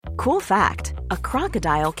Cool fact, a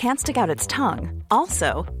crocodile can't stick out its tongue.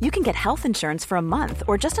 Also, you can get health insurance for a month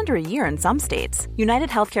or just under a year in some states. United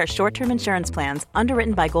Healthcare short-term insurance plans,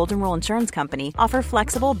 underwritten by Golden Rule Insurance Company, offer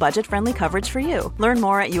flexible, budget-friendly coverage for you. Learn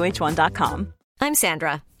more at uh1.com. I'm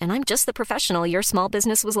Sandra, and I'm just the professional your small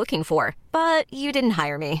business was looking for. But you didn't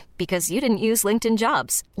hire me because you didn't use LinkedIn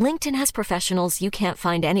Jobs. LinkedIn has professionals you can't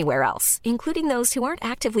find anywhere else, including those who aren't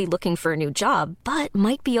actively looking for a new job, but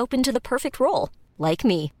might be open to the perfect role, like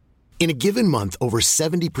me. In a given month, over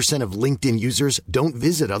 70% of LinkedIn users don't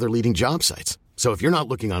visit other leading job sites. So if you're not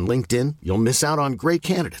looking on LinkedIn, you'll miss out on great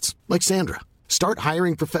candidates like Sandra. Start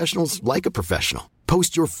hiring professionals like a professional.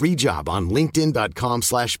 Post your free job on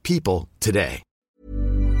linkedin.com/people today.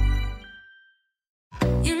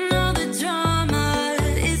 You know the drama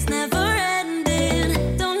is never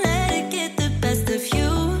ending. Don't let it get the best of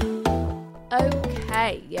you.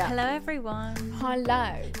 Okay, yeah. Hello, everyone.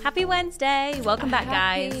 Hello. Happy Wednesday. Welcome back,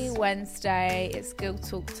 guys. Happy Wednesday. It's Girl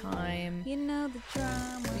Talk time. You know the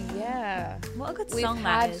drama. Yeah. What a good We've song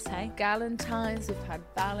that is, hey? Galentine's, we've had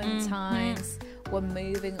Valentine's. We're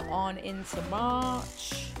moving on into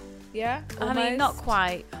March. Yeah? I mean, not Almost.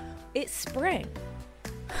 quite. It's spring.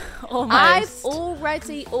 Almost. I've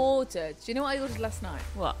already ordered. Do you know what I ordered last night?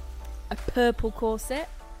 What? A purple corset.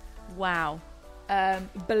 Wow.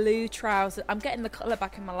 Blue trousers. I'm getting the colour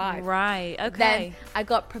back in my life. Right, okay. Then I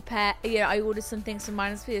got prepared. I ordered some things for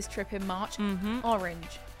mine for this trip in March.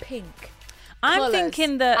 Orange, pink. I'm colours.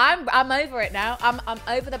 thinking that... I'm over it now. I'm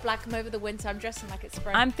over the black. I'm over the winter. I'm dressing like it's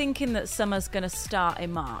spring. I'm thinking that summer's going to start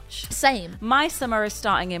in March. Same. My summer is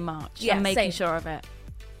starting in March. Yeah, I'm making same. sure of it.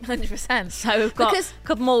 100%. So we've got a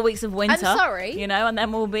couple more weeks of winter. I'm sorry. And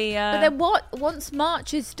then we'll be... But then what? Once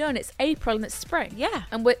March is done, it's April and it's spring. Yeah.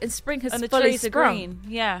 And spring has and the fully trees sprung. are green.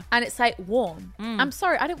 Yeah. And it's like warm. I'm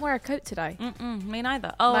sorry, I didn't wear a coat today. Me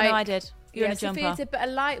neither. Oh, no, I did. You're in a jumper. Sophia did, but a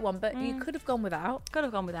light one, but you could have gone without. Could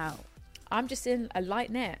have gone without. I'm just in a light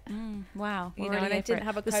knit. Wow. And I didn't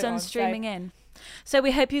have a coat The sun's on, streaming in. So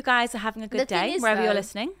we hope you guys are having a good day wherever you're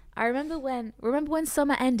listening. I remember when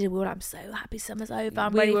summer ended, we were like, I'm so happy summer's over.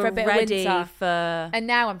 I'm We ready were for a bit ready of winter. for... And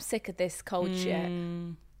now I'm sick of this cold shit.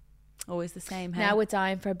 Always the same, hey? Now we're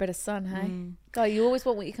dying for a bit of sun, hey? God, you always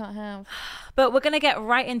want what you can't have. But we're going to get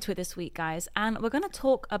right into it this week, guys. And we're going to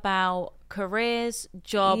talk about careers,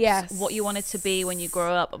 jobs, what you wanted to be when you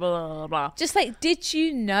grow up, blah, blah, blah, blah. Just like, did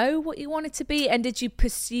you know what you wanted to be? And did you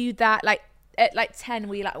pursue that? Like, at like 10,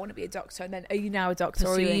 were you like, I want to be a doctor? And then, are you now a doctor?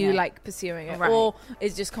 Or are you like pursuing it? Right. Or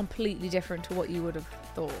is it just completely different to what you would have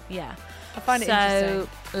thought? Yeah. I find it interesting.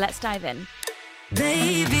 So let's dive in.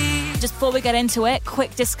 Baby. Just before we get into it,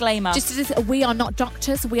 quick disclaimer. We are not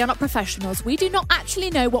doctors. We are not professionals. We do not actually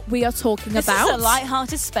know what we are talking this about. This is a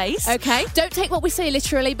light-hearted space. Okay? Don't take what we say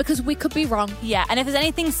literally because we could be wrong. Yeah, and if there's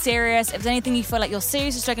anything serious, if there's anything you feel like you're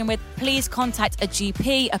seriously struggling with, please contact a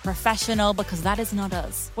GP, a professional, because that is not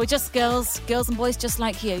us. We're just girls and boys just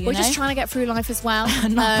like you, We're just trying to get through life as well.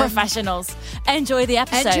 Not professionals. Enjoy the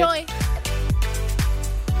episode. Enjoy.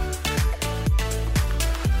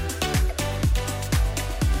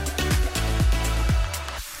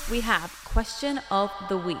 We have question of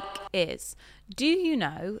the week is, do you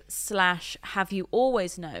know / have you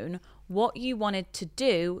always known what you wanted to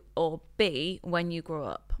do or be when you grew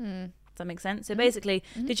up? Does that make sense? So basically,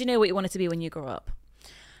 did you know what you wanted to be when you grew up?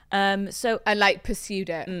 And like pursued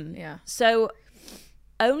it. Yeah. So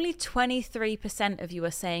only 23% of you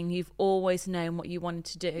are saying you've always known what you wanted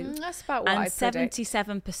to do. That's about what and I predict.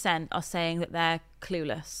 77% are saying that they're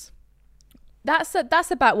clueless.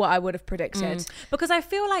 That's about what I would have predicted. Because I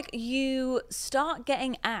feel like you start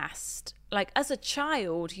getting asked, like as a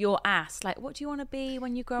child, you're asked, like, what do you want to be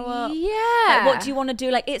when you grow up? Yeah. Like, what do you want to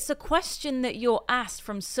do? Like, it's a question that you're asked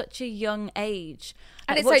from such a young age.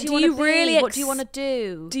 And it's what like, do do you you wanna really be? What do you want to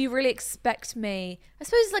do? Do you really expect me? I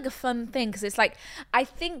suppose it's like a fun thing because it's like, I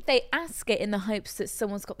think they ask it in the hopes that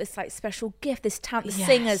someone's got this like special gift, this talent, the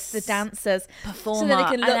singers, the dancers, performer,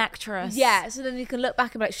 an actress. Yeah, so then you can look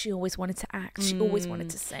back and be like, she always wanted to act, she always wanted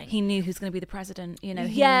to sing. He knew he was going to be the president, he knew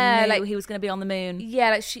like, he was going to be on the moon. Yeah,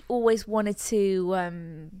 like she always wanted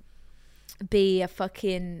to be a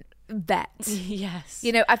fucking vet. Yes.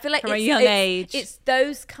 I feel like from a young age. It's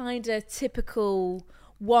those kind of typical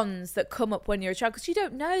ones that come up when you're a child because you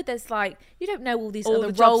don't know you don't know all these all other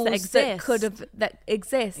the jobs roles that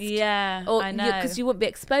exist. Yeah, or I know, because you wouldn't be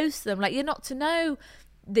exposed to them. Like you're not to know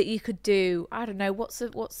that you could do. I don't know what's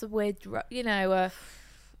the weird. Something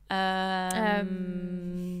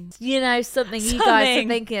you guys are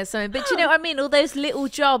thinking of something, but you know what I mean. All those little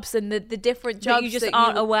jobs and the different jobs that you just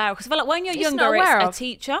aren't aware of. Because I feel like when you're younger, it's a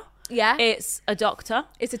teacher. Yeah, it's a doctor.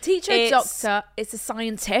 It's a teacher, a doctor. It's a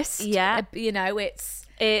scientist. Yeah, it's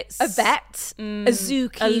It's a vet, a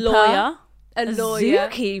zookeeper, a lawyer.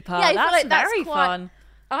 Zookeeper. Yeah, I feel that's like very fun.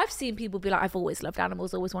 I've seen people be like, I've always loved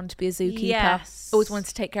animals, always wanted to be a zookeeper. Yes. Always wanted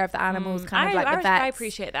to take care of the animals, kind of like the vets. I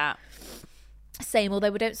appreciate that. Same,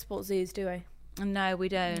 although we don't support zoos, do we? No, we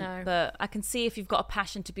don't. No. But I can see if you've got a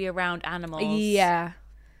passion to be around animals. Yeah.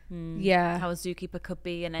 Yeah. How a zookeeper could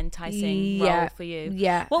be an enticing role for you.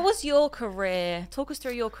 Yeah. What was your career? Talk us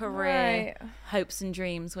through your career hopes and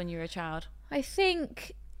dreams when you were a child. I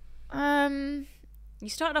think... You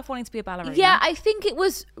started off wanting to be a ballerina. Yeah, I think it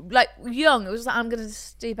was like young. It was like, I'm going to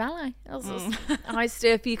do ballet. I used to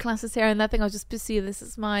do a few classes here and there. I think I'll just pursue this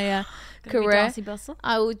as my career.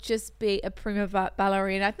 I would just be a prima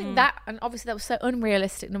ballerina. I think that, and obviously that was so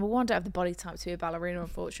unrealistic. Number one, I don't have the body type to be a ballerina,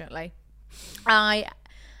 unfortunately. I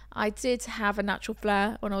did have a natural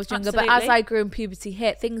flair when I was younger, but as I grew and puberty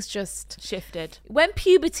hit, things just shifted. When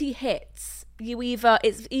puberty hits,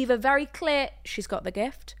 it's either very clear she's got the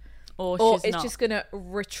gift, or it's not. Just going to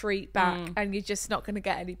retreat back and you're just not going to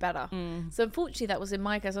get any better. So unfortunately that was in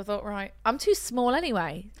my case. I thought, right, I'm too small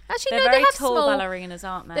anyway. Actually, they're no, very they have tall small ballerinas,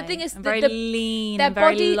 aren't they? The thing is, very lean and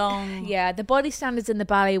very long. Yeah, the body standards in the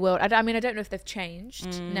ballet world, I mean, I don't know if they've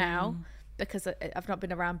changed now, because I've not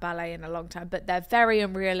been around ballet in a long time, but they're very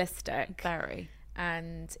unrealistic. Very.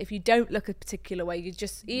 And if you don't look a particular way, you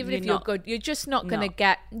just, even if you're good, you're just not going to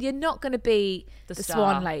get, you're not going to be the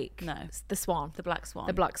Swan Lake. No. The Swan. The Black Swan.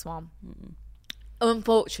 The Black Swan.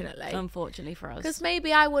 Unfortunately. Unfortunately for us. Because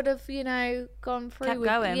maybe I would have, gone through Kept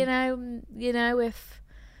going. If,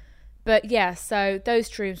 but yeah, so those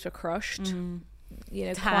dreams were crushed,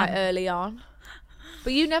 quite early on.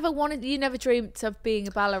 But you never dreamt of being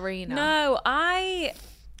a ballerina. No,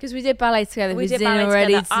 because we did ballet together. We did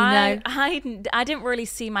ballet together. I didn't really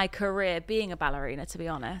see my career being a ballerina, to be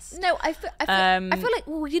honest. No, I feel like,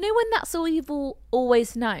 well, when that's all you've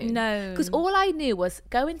always known. No. Because all I knew was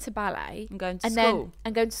going to ballet and going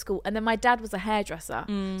to school. And then my dad was a hairdresser.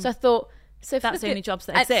 So I thought... that's the only jobs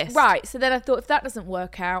that exist. Right. So then I thought, if that doesn't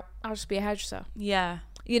work out, I'll just be a hairdresser. Yeah.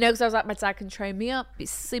 Because I was like, my dad can train me up. It's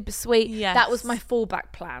super sweet. Yes. That was my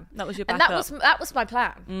fallback plan. That was your backup. And that was my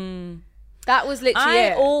plan. That was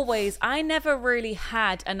literally I never really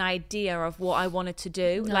had an idea of what I wanted to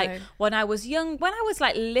do. No. Like when I was young, when I was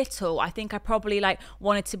like little, I think I probably like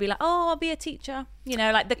wanted to be like, oh, I'll be a teacher.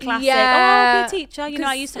 Like the classic, I'll be a teacher.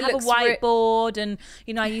 I used to have a whiteboard and,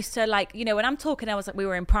 I used to like, when I'm talking, I was like, we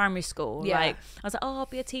were in primary school. Yeah. Like I was like, oh, I'll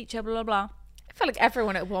be a teacher, blah, blah, blah. I feel like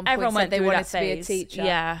everyone at one point said they wanted to be a teacher.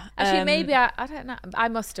 Yeah. Actually, maybe I don't know. I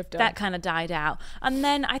must have done. That kind of died out. And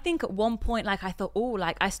then I think at one point, like I thought,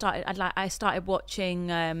 I started watching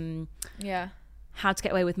How to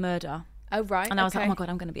Get Away with Murder. Oh, right. And I was like, oh my God,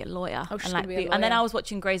 I'm going to be a lawyer. Oh, she's going to be a lawyer. And then I was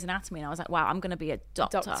watching Grey's Anatomy and I was like, wow, I'm going to be a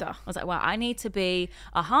doctor. I was like, wow, I need to be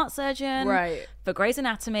a heart surgeon for Grey's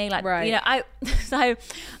Anatomy. Like, but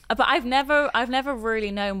I've never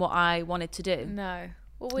really known what I wanted to do. No.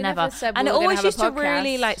 Well, we never said and it always used to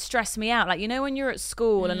really like stress me out, like when you're at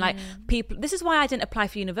school and like people, this is why I didn't apply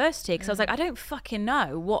for university, because I was like, I don't fucking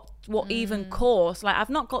know what even course, like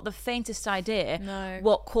I've not got the faintest idea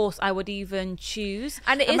what course I would even choose.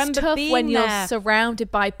 And it is tough when you're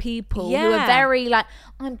surrounded by people who are very like,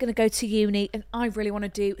 I'm gonna go to uni and I really want to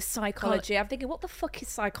do psychology. I'm thinking, what the fuck is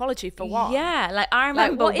psychology for what? Like I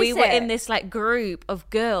remember we were in this like group of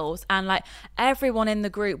girls and like everyone in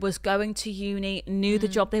the group was going to uni, knew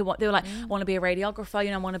the job they want. They were like, I want to be a radiographer,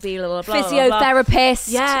 I want to be blah, blah, blah,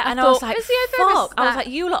 physiotherapist. Yeah, and I was like, fuck. I was like,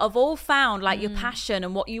 you lot have all found like your passion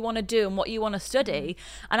and what you want to do and what you want to study.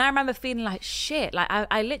 And I remember feeling like shit. Like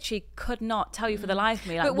I literally could not tell you for the life of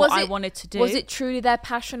me like what I wanted to do. Was it truly their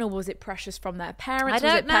passion or was it precious from their parents?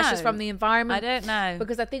 Was it precious from the environment? I don't know.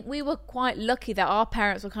 Because I think we were quite lucky that our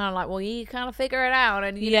parents were kind of like, well, you kind of figure it out,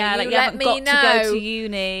 and you let me know. To go to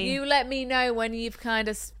uni. You let me know when you've kind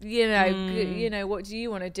of what do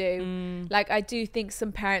you want to do? Like I do think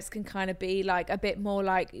some parents can kind of be like a bit more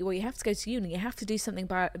like, well, you have to go to uni, you have to do something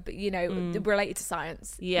related to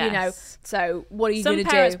science. Yes. So what are you going to do?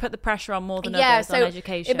 Some parents put the pressure on more than others on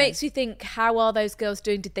education. It makes you think, how are those girls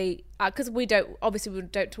doing? Did they? Because we don't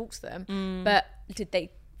talk to them, but did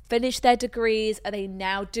they finish their degrees? Are they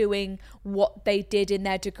now doing what they did in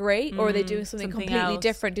their degree, or are they doing something completely else.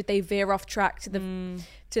 Different? Did they veer off track to the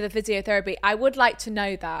physiotherapy? I would like to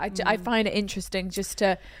know that. I find it interesting just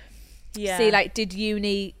to see, like, did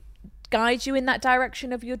uni guide you in that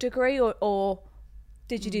direction of your degree, or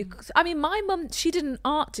did you do? I mean, my mum, she did an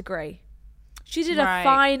art degree. She did a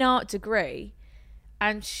fine art degree,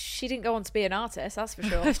 And she didn't go on to be an artist, that's for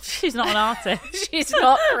sure. She's not an artist. She's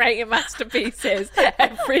not creating masterpieces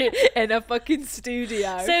in a fucking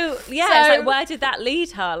studio. So it's like, where did that lead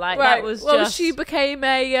her? Like, that was just... she became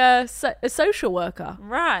a social worker.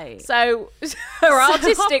 Right. So her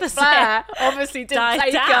artistic opposite. flair obviously didn't Died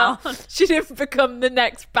take down. her. She didn't become the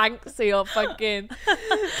next Banksy or fucking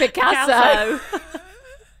Picasso.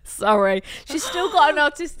 Sorry, she's still got an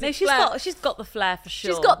artistic flair. She's got the flair for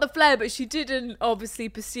sure. She's got the flair, but she didn't obviously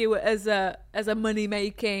pursue it as a money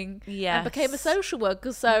making. Yes. And became a social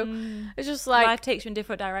worker. So it's just like life takes you in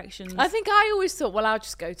different directions. I think I always thought, well, I'll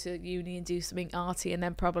just go to uni and do something arty, and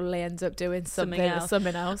then probably end up doing something else.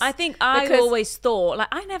 I think I always thought, like,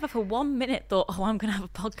 I never for 1 minute thought, oh, I'm gonna have a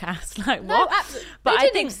podcast. Like, no, what? absolutely. But They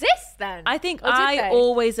didn't exist then. I think Or did I they?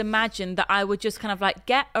 always imagined that I would just kind of like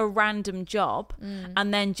get a random job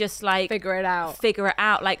and then just like figure it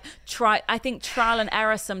out. Like I think trial and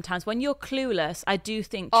error sometimes. When you're clueless, I do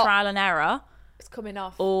think trial and error. It's coming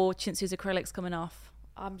off. Or Chinsu's acrylic's coming off.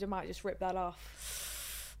 I might just rip that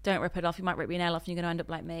off. Don't rip it off. You might rip your nail off and you're going to end up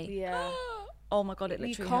like me. Yeah. Oh my God, it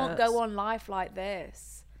literally You can't hurts. go on life like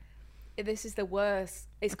this. This is the worst.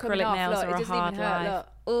 It's Acrylic coming off. nails Look, are it a doesn't hard even hurt. life.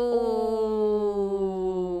 Look.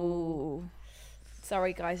 Ooh.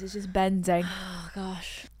 Sorry, guys. It's just bending. Oh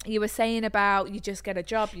gosh. You were saying about you just get a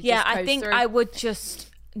job. I think I would just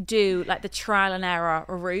do like the trial and error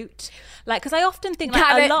route, like, because I often think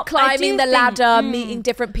like a lot climbing the ladder, meeting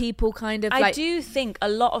different people, kind of. I do think a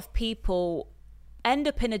lot of people end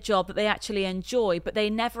up in a job that they actually enjoy, but they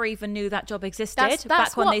never even knew that job existed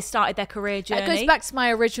back when they started their career journey. That goes back to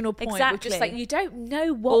my original point. Exactly. Just like you don't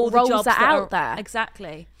know what All the roles jobs are that out there.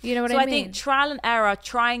 Exactly. You know what so I I mean? think trial and error,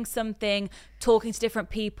 trying something, talking to different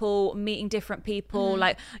people, meeting different people.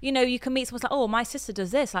 Like, you know, you can meet someone like, oh, my sister does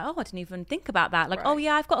this. Like, oh, I didn't even think about that. Like, oh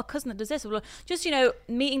yeah, I've got a cousin that does this. Just, you know,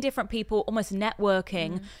 meeting different people, almost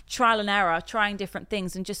networking, trial and error, trying different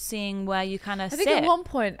things and just seeing where you kind of sit. I think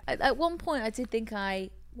at one point I did think I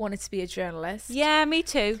wanted to be a journalist. Yeah, me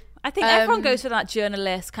too. I think everyone goes for that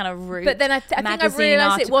journalist kind of route. But then I think I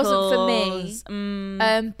realised it wasn't for me.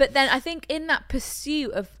 Mm. But then I think in that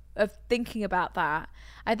pursuit of thinking about that,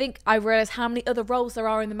 I think I realised how many other roles there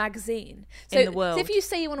are in the magazine. So, in the world. So if you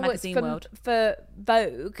say you want to magazine work world. for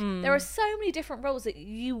Vogue, there are so many different roles that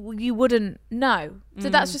you wouldn't know. So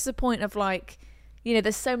that's just the point of, like, you know,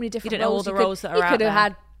 there's so many different You don't know roles. all the roles that are you out could have there.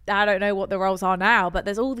 had, I don't know what the roles are now, but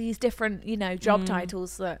there's all these different, you know, job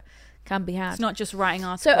titles that can be had. It's not just writing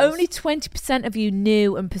articles. So only 20% of you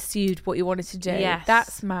knew and pursued what you wanted to do. Yes.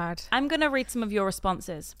 That's mad. I'm going to read some of your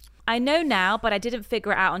responses. I know now, but I didn't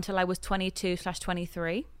figure it out until I was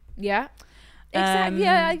 22/23. Yeah. Exactly.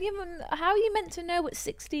 How are you meant to know at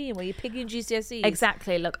 16? Were you picking GCSEs?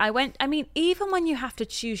 Exactly. Look, even when you have to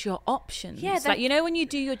choose your options, Yeah, like, you know, when you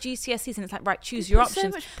do your GCSEs and it's like, right, choose your put so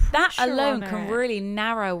options, much that pressure alone on can it. really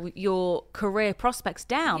narrow your career prospects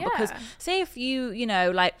down. Yeah. Because say if you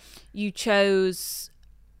know, like, you chose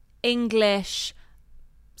English,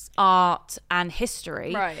 art and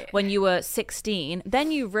history when you were 16,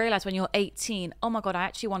 then you realize when you're 18, oh my God, I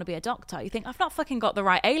actually want to be a doctor. You think, I've not fucking got the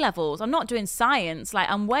right A levels, I'm not doing science, like,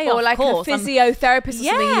 I'm way off or like course. a physiotherapist or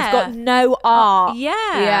something, you've Yeah. got no art.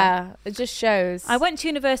 Yeah, it just shows. I went to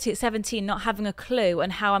university at 17 not having a clue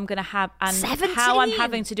and how I'm going to have, and 17? how I'm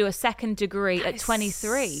having to do a second degree at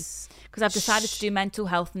 23 because I've decided to do mental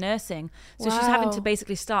health nursing. So she's having to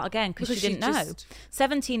basically start again because she didn't know.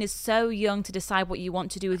 17 is so young to decide what you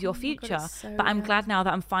want to do with your future. God, it's so but I'm young. glad now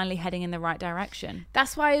that I'm finally heading in the right direction.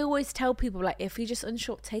 That's why I always tell people, like, if you're just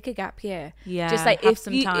unsure, take a gap year. Yeah, just like have if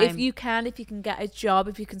some you time. if you can get a job,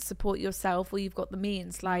 if you can support yourself, or you've got the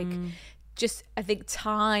means, like, just I think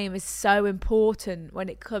time is so important when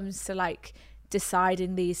it comes to, like,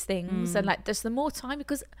 deciding these things, and, like, there's the more time,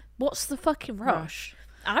 because what's the fucking rush?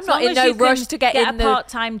 I'm As not long in as no you can rush to get in a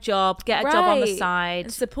part-time job, get a job on the Right. side.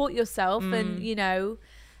 and support yourself, and, you know,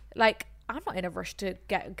 like, I'm not in a rush to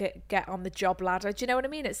get on the job ladder. Do you know what I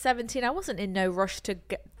mean? At 17, I wasn't in no rush to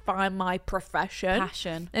find my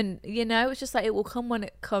Passion. and, you know, it's just like it will come when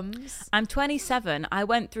it comes. I'm 27. I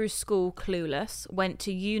went through school clueless, went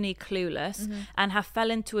to uni clueless, and have fell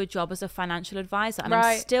into a job as a financial advisor. And I'm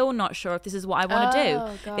Right. still not sure if this is what I want to Oh,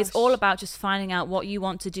 do. It's gosh. all about just finding out what you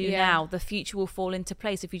want to do Yeah. now. The future will fall into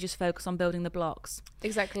place if you just focus on building the blocks.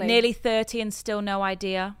 Exactly. Nearly 30 and still no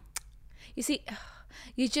idea. You see,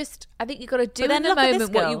 I think you got to do But in then the look at this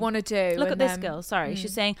moment what you girl. want to do. Look at and this then- girl. Sorry,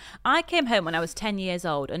 she's saying, I came home when I was 10 years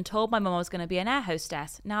old and told my mum I was going to be an air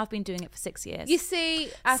hostess. Now I've been doing it for 6 years. You see,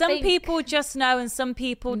 Some people just know and some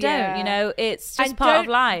people don't. Yeah. You know, it's just And part of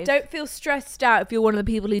life. Don't feel stressed out if you're one of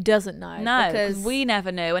the people who doesn't know. No, because we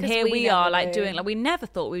never knew, and here we are, like doing, like we never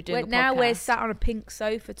thought we were doing. Now we're podcast. sat on a pink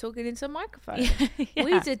sofa talking into a microphone. Yeah.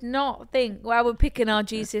 We did not think. Well, we're picking our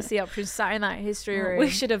GCSE options, sat in that history room. We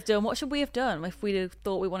should have done. What should we have done if we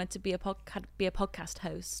thought we wanted to be a podcast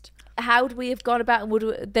host? How would we have gone about? And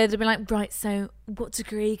would they'd have been like, right? So, what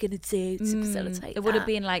degree are you going to do to facilitate? It would have that?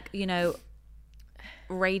 been like, you know,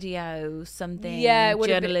 radio something. Yeah, it would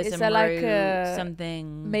have been- journalism is there like route, a-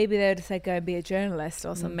 something. Maybe they would have said go and be a journalist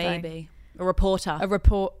or something. Maybe a reporter. A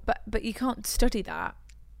report, but you can't study that.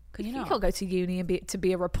 Can you You not? can't go to uni and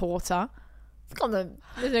be a reporter.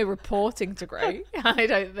 There's no reporting degree. I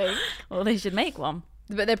don't think. Well, they should make one.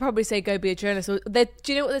 But they'd probably say go be a journalist. Or do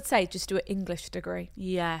you know what they'd say? Just do an English degree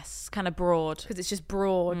Yes, kind of broad. because it's just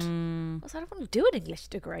broad. I was like, I don't want to do an English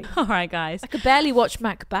degree. All right, guys. I could barely watch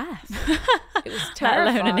Macbeth. It was Let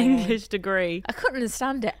terrifying. alone an English degree. I couldn't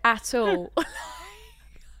understand it at all.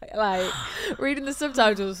 Like reading the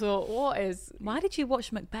subtitles, thought, what is? Why did you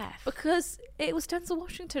watch Macbeth? Because it was Denzel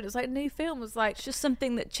Washington. It was like a new film. It was like It's just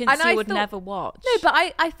something that And I Chintzy would thought- never watch. no, but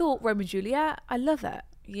I thought Romeo and Juliet. I love it.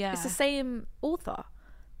 Yeah. It's the same author.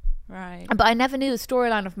 Right. But I never knew the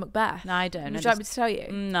storyline of Macbeth. No, I don't. Would you like me to tell you?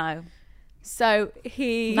 No. So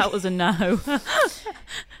he. That was a no.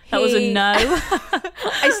 That was a no.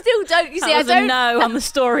 I still don't. You see, That was I don't. a no on the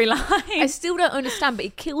storyline. I still don't understand. But he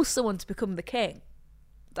kills someone to become the king.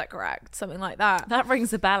 Is that correct? Something like that. That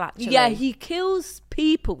rings a bell, actually. Yeah, he kills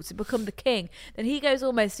people to become the king. Then he goes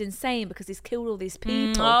almost insane because he's killed all these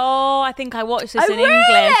people. Oh, I think I watched this Oh, in really?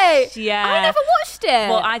 English. Yeah. I never watched it.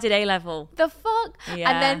 Well, I did A-level. The fuck? Yeah.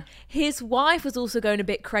 And then his wife was also going a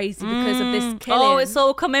bit crazy because of this killing. Oh, it's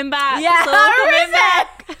all coming back. Yeah, It's all coming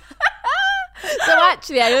back. So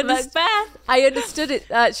actually, Macbeth. I understood it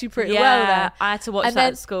actually pretty well there. I had to watch And that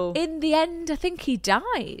then at school. in the end, I think he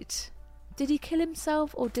died. Did he kill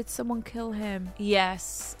himself or did someone kill him?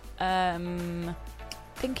 Yes. I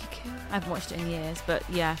think he killed. I haven't watched it in years, but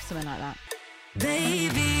yeah, something like that.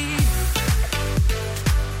 Baby.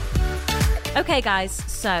 Okay, guys,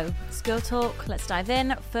 so skill talk. Let's dive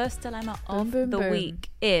in. First dilemma of Boom, boom, the boom. week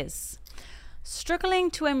is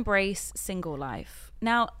struggling to embrace single life.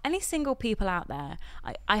 Now, any single people out there,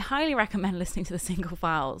 I highly recommend listening to the Single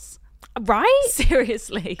Files. Right?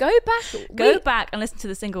 Seriously. Go back. Go back and listen to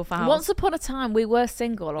the Single Files. Once upon a time, we were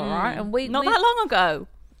single, all right? And we Not that long ago.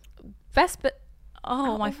 Vesper.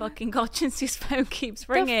 Oh, my fucking God, Chincy's phone keeps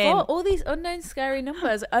The ringing. fuck? All these unknown scary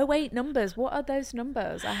numbers. 08 numbers. What are those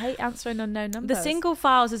numbers? I hate answering unknown numbers. The Single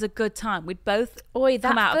Files is a good time. We'd both Oi,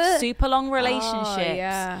 come that out of fir- super long relationships. Oh,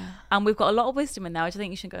 yeah. And we've got a lot of wisdom in there, which I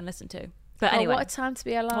think you should go and listen to. But Oh, anyway. what a time to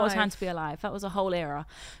be alive. What a time to be alive. That was a whole era.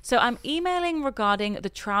 So I'm emailing regarding the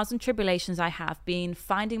trials and tribulations I have been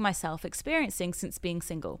finding myself experiencing since being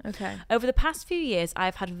single. Okay. Over the past few years,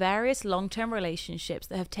 I've had various long-term relationships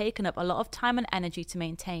that have taken up a lot of time and energy to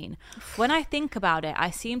maintain. When I think about it, I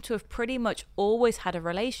seem to have pretty much always had a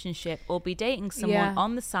relationship or be dating someone Yeah.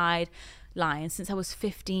 on the sideline since I was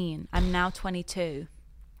 15. I'm now 22.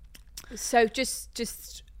 So just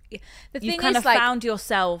the thing You've kind is of like, found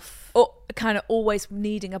yourself. or kind of always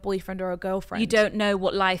needing a boyfriend or a girlfriend. You don't know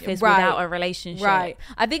what life is Right. without a relationship. Right.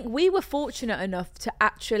 I think we were fortunate enough to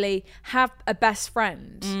actually have a best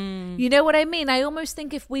friend. Mm. You know what I mean? I almost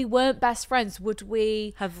think if we weren't best friends, would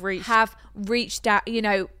we Have reached out,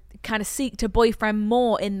 kind of seeked a boyfriend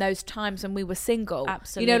more in those times when we were single?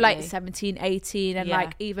 You know, like Absolutely. 17, 18 and Yeah.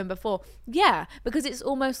 like even before. Yeah, because it's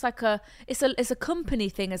almost like it's a company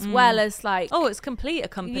thing as well as like, Oh, it's complete a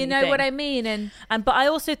company. you know thing. what I mean? And But I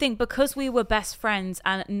also think because we were best friends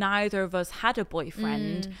and neither of us had a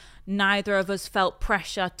boyfriend, neither of us felt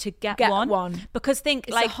pressure to get one. Because think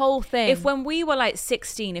It's like a whole thing. If when we were like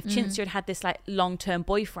 16, if Chintzy had this like long-term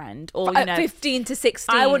boyfriend, or at 15 to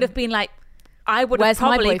 16, I would have been like. I would have Where's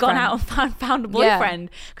my probably gone boyfriend? out and found a Yeah. boyfriend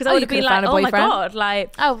because Oh, I would you have been could have like, found a oh my boyfriend. God,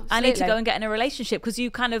 like Oh, I need to absolutely. go and get in a relationship because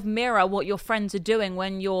you kind of mirror what your friends are doing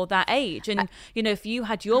when you're that age. And, if you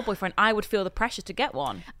had your boyfriend, I would feel the pressure to get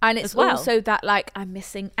one. and it's as well. also that like I'm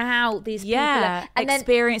missing out. These people Yeah, are, and then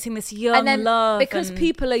experiencing this young and then love. because and-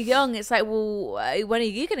 people are young, it's like, well, when are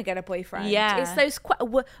you going to get a boyfriend? Yeah. It's those.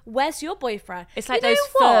 Where's your boyfriend? It's like You know those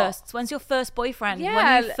what? firsts. When's your first boyfriend? When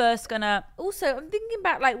Yeah, are you first gonna? Also, I'm thinking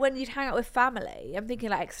about like when you'd hang out with family. I'm thinking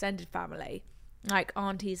like extended family, like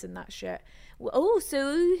aunties and that shit. Well, oh, so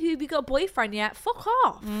have you got a boyfriend yet? Fuck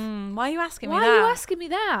off. Why are you asking me Why that? are you asking me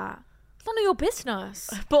that? It's none of your business.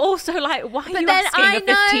 But also, like, why are But you then asking I a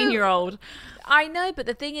 15-year-old? I know, but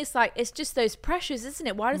the thing is, like, it's just those pressures, isn't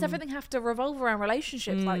it? Why does everything have to revolve around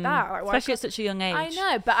relationships like that? Like, why Especially at such a young age. I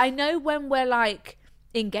know, but I know when we're like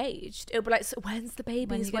engaged, it'll be like, so when's the babies?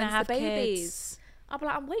 When you gonna have the babies? kids? I'll be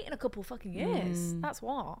like, I'm waiting a couple fucking years. That's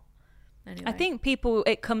what. Anyway. I think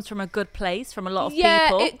it comes from a good place from a lot of yeah,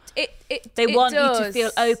 people. They it want does. you to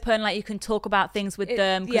feel open, like you can talk about things with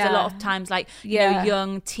them. Because a lot of times, like, you know,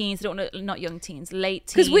 young teens, they don't want to, not young teens, late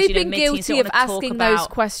teens. Because we've you know, been mid-teens, guilty don't of wanna talk asking about, those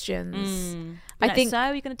questions. I like, think so.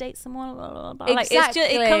 You're going to date someone? Blah, blah, blah. Like, exactly.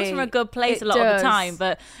 it comes from a good place It a lot of does. the time,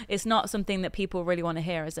 but it's not something that people really want to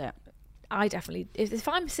hear, is it? I definitely, if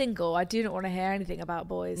I'm single, I do not want to hear anything about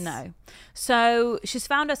boys. No. So she's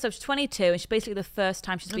found herself, she's 22, and she's basically the first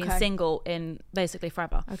time she's been Okay. single in basically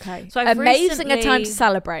forever. Okay. So I've amazing a time to recently-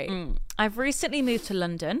 celebrate. I've recently moved to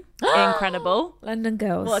London. Incredible. London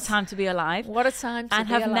girls. What a time to be alive. What a time to and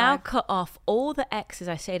be have alive. now cut off all the exes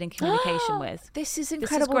I stayed in communication with. This is This is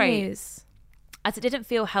incredible great. news. As it didn't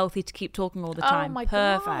feel healthy to keep talking all the Oh time. my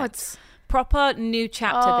Perfect. God. Proper new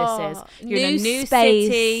chapter this is. You're in a new new space.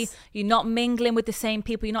 city. You're not mingling with the same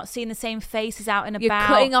people. You're not seeing the same faces out and You're about.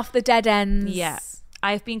 cutting off the dead ends. Yeah.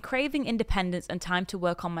 I've been craving independence and time to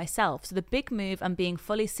work on myself. So the big move and being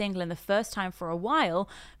fully single in the first time for a while,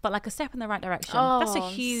 but like a step in the right direction. That's a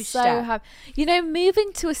huge step. You know,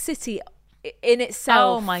 moving to a city in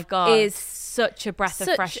itself. Oh my God. is such a breath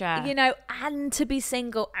of fresh air. You know, and to be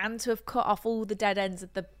single and to have cut off all the dead ends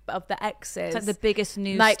of the exes. It's like the biggest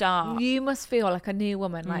new like, start. You must feel like a new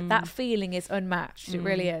woman. Like that feeling is unmatched. It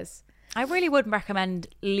really is. I really would recommend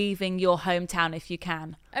leaving your hometown if you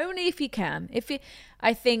can. Only if you can.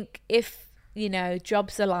 I think if, you know,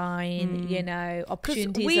 jobs align, you know,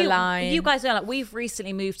 opportunities align. You guys know, like, we've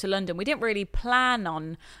recently moved to London. We didn't really plan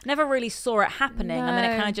on, never really saw it happening, and then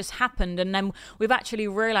it kind of just happened. And then we've actually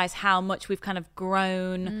realised how much we've kind of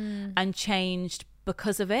grown and changed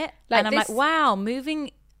because of it. Like and I'm this- like, wow,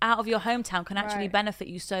 moving out of your hometown can actually benefit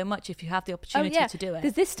you so much if you have the opportunity to do it.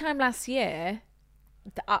 Because this time last year,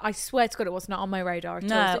 I swear to God, it was not on my radar at all.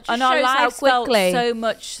 So No, it just and our shows how lives felt quickly. so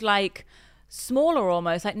much like smaller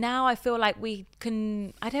almost. Like now I feel like we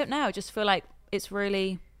can, I don't know, I just feel like it's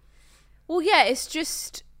really... Well, yeah, it's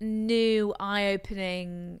just new,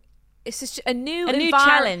 eye-opening. It's just a new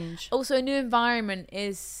challenge. Also, a new environment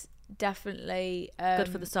is definitely good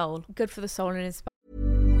for the soul. Good for the soul and inspiring.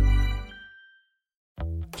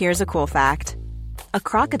 Here's a cool fact. A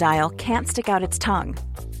crocodile can't stick out its tongue.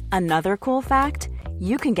 Another cool fact,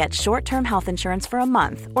 you can get short-term health insurance for a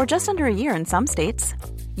month or just under a year in some states.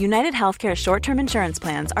 United Healthcare short-term insurance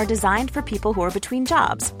plans are designed for people who are between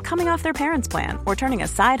jobs, coming off their parents' plan, or turning a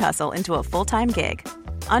side hustle into a full-time gig.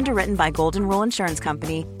 Underwritten by Golden Rule Insurance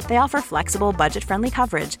Company, they offer flexible, budget-friendly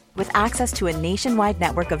coverage with access to a nationwide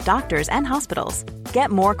network of doctors and hospitals. Get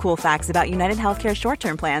more cool facts about United Healthcare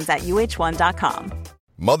short-term plans at uh1.com.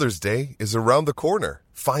 Mother's Day is around the corner.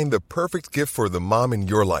 Find the perfect gift for the mom in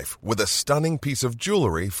your life with a stunning piece of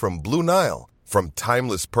jewelry from Blue Nile. From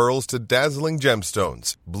timeless pearls to dazzling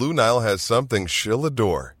gemstones, Blue Nile has something she'll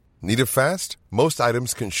adore. Need it fast? Most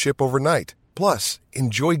items can ship overnight. Plus,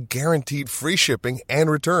 enjoy guaranteed free shipping and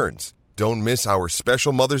returns. Don't miss our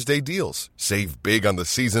special Mother's Day deals. Save big on the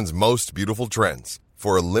season's most beautiful trends.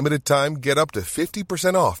 For a limited time, get up to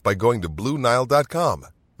 50% off by going to BlueNile.com.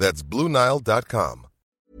 That's BlueNile.com.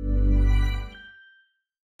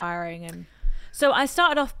 And So I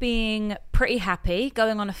started off being pretty happy,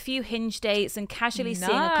 going on a few Hinge dates and casually seeing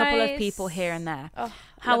a couple of people here and there. love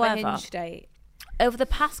a However, Hinge date. over the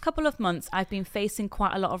past couple of months, I've been facing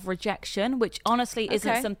quite a lot of rejection, which honestly isn't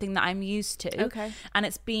Okay. something that I'm used to. Okay. And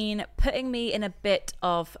it's been putting me in a bit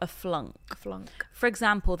of a flunk. For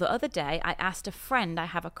example, the other day, I asked a friend I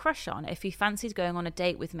have a crush on if he fancied going on a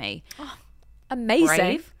date with me. Amazing.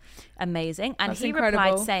 Brave. Amazing. And That's he incredible.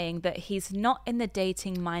 replied saying that he's not in the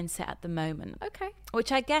dating mindset at the moment. Okay.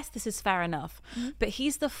 Which I guess this is fair enough. But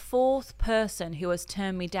he's the fourth person who has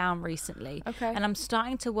turned me down recently. Okay. And I'm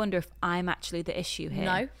starting to wonder if I'm actually the issue here.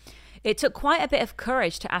 No. It took quite a bit of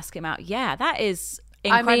courage to ask him out. Yeah, that is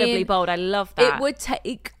incredibly bold. I love that. It would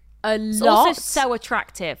take a It's lot. also so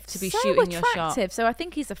attractive to be So shooting your shot. attractive. So I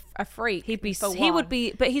think he's a freak. He for would one.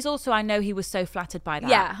 be, but he's also, I know he was so flattered by that.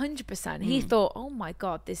 Yeah, 100%. He thought, oh my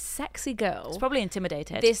God, this sexy girl. He's probably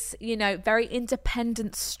intimidated. This, you know, very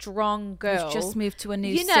independent, strong girl. Who's just moved to a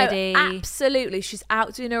new you know, city. Absolutely. She's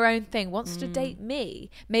out doing her own thing, wants to date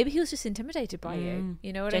me. Maybe he was just intimidated by you.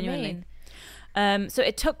 You know what Genuinely. I mean? So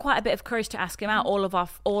it took quite a bit of courage to ask him out.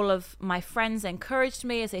 All of my friends encouraged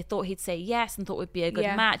me as they thought he'd say yes and thought we'd be a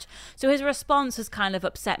good match. So his response has kind of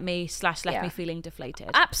upset me / left me feeling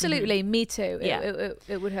deflated. Absolutely, me too. Yeah.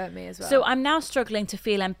 It would hurt me as well. So I'm now struggling to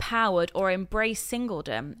feel empowered or embrace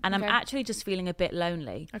singledom, and I'm actually just feeling a bit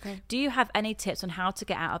lonely. Okay. Do you have any tips on how to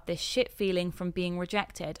get out of this shit feeling from being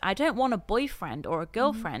rejected? I don't want a boyfriend or a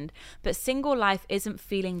girlfriend, but single life isn't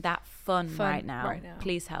feeling that fun right now.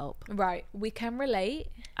 Please help. Right. We can relate.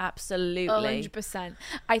 Absolutely. 100%.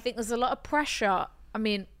 I think there's a lot of pressure. I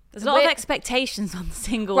mean, there's a lot of expectations on the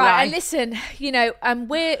single life. Right, and listen,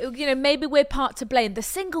 we're, maybe we're part to blame. The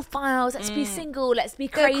single files, let's be single, let's be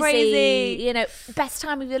crazy. Best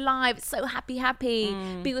time of your life, so happy,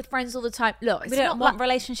 be with friends all the time. Look, we don't want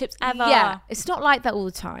relationships ever. Yeah, it's not like that all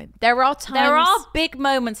the time. There are times. There are big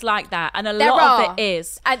moments like that, and a lot of it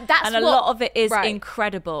is. And a lot of it is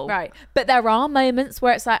incredible. Right. But there are moments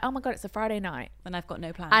where it's like, oh my God, it's a Friday night. And I've got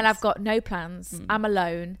no plans. I'm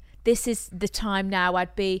alone. This is the time now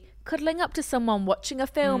I'd be cuddling up to someone, watching a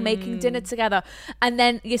film, making dinner together. And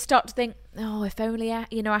then you start to think, oh, if only I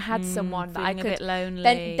had someone that I could. A bit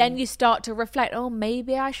lonely. Then you start to reflect, oh,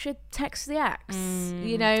 maybe I should text the ex,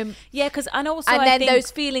 Yeah, because, and also I think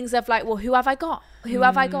those feelings of like, well, who have I got? Who's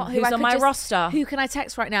on my roster? Who can I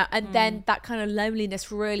text right now? And then that kind of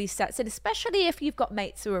loneliness really sets in, especially if you've got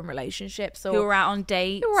mates who are in relationships or who are out on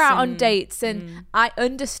dates. And I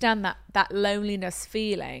understand that loneliness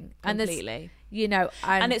feeling. Completely.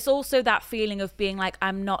 And it's also that feeling of being like,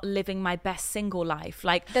 I'm not living my best single life.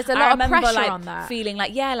 Like, there's a lot of pressure on that. Feeling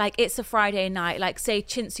like, like it's a Friday night. Like, say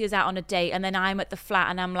Cinzia's out on a date, and then I'm at the flat,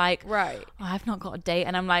 and I'm like, right, oh, I've not got a date,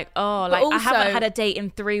 and I'm like, oh, like also, I haven't had a date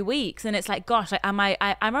in 3 weeks, and it's like, gosh, like,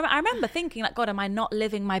 I remember thinking like, God, am I not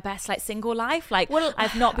living my best like single life? Like,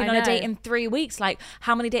 I've not been on a date in 3 weeks. Like,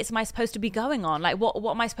 how many dates am I supposed to be going on? Like, what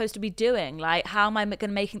am I supposed to be doing? Like, how am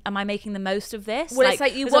I making the most of this? Well, it's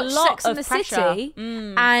like you watch Sex and the City.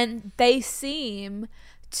 And they seem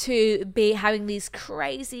to be having these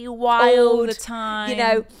crazy, wild, all the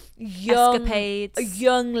time,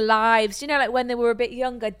 young lives. Like when they were a bit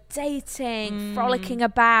younger, dating, frolicking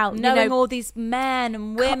about, knowing all these men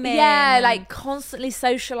and women, like constantly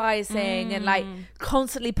socializing and like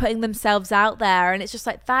constantly putting themselves out there. And it's just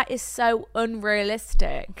like, that is so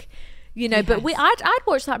unrealistic. But I'd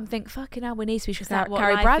watch that and think, fucking hell, we need to be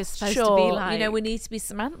Carrie Bradshaw. Like? We need to be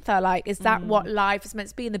Samantha. Like, is that what life is meant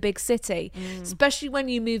to be in the big city? Especially when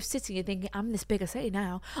you move city, you're thinking, I'm in this bigger city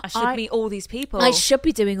now. I should meet all these people. I should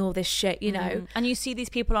be doing all this shit, And you see these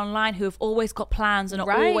people online who have always got plans and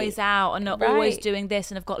are always out and are always doing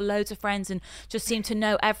this and have got loads of friends and just seem to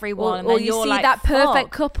know everyone. Or you see like, that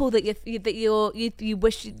perfect couple that you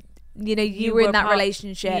wish. You were in that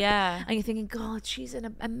relationship, and you're thinking, God, she's in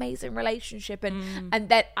an amazing relationship, and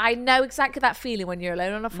that I know exactly that feeling when you're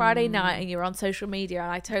alone on a Friday night and you're on social media, and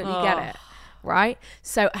I totally get it, right?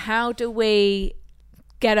 So how do we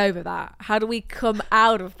get over that? How do we come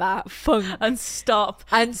out of that funk and stop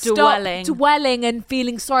dwelling and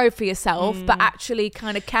feeling sorry for yourself, but actually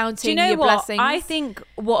kind of counting your blessings? I think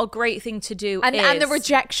what a great thing to do is, and the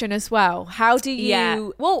rejection as well. How do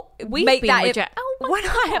you? Well, we've make been that rejected.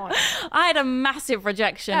 I had a massive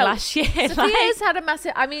rejection last year. Sophia's had a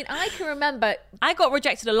massive. I mean, I can remember I got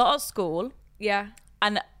rejected a lot at school. Yeah,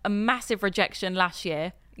 and a massive rejection last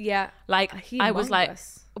year. Yeah, like I was like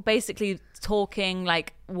basically talking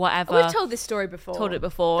like whatever. We've told this story before. Told it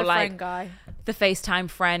before. The like friend guy, the FaceTime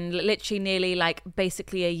friend, literally nearly like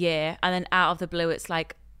basically a year, and then out of the blue, it's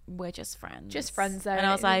like, we're just friends. Just friends, though. And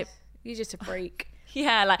I was like, you're just a freak.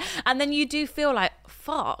 Yeah, like, and then you do feel like,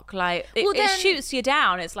 fuck, like it shoots you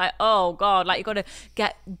down. It's like, oh God, like you got to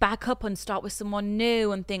get back up and start with someone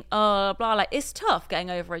new and think, oh, blah, like it's tough getting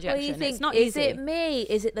over rejection. Well, you think, it's not is easy. it me?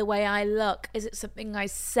 Is it the way I look? Is it something I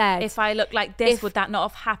said? If I look like this, would that not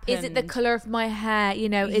have happened? Is it the color of my hair?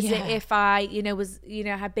 Is it if I, was,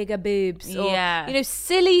 had bigger boobs? Or,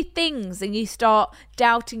 silly things, and you start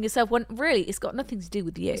doubting yourself when really it's got nothing to do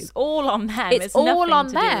with you. It's all on them. It's all on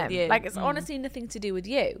them. Do with you. Like it's honestly nothing to do with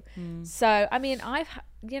you. So I mean, I've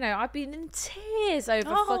been in tears over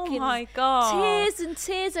fucking, oh my God,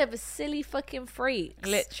 tears over silly fucking freaks,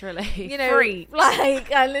 literally, freaks.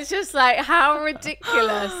 Like, and it's just like, how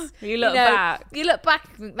ridiculous. You look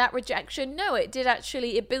back that rejection,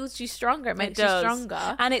 it builds you stronger, it makes you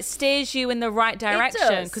stronger, and it steers you in the right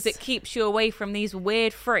direction because it keeps you away from these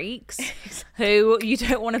weird freaks who you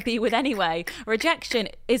don't want to be with anyway. Rejection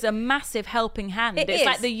is a massive helping hand. It's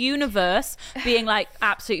like the universe being like,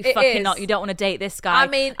 absolutely fucking not, you don't want to date this guy.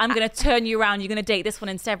 mean, I'm going to turn you around. You're going to date this one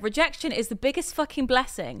instead. Rejection is the biggest fucking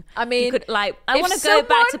blessing. I mean, you could, like, I want to go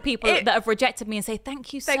back to people that have rejected me and say,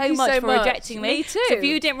 thank you so much for rejecting me. Me too. So if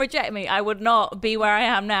you didn't reject me, I would not be where I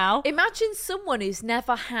am now. Imagine someone who's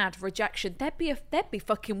never had rejection. They'd be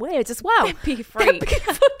fucking weird as well. They'd be a freak. They'd be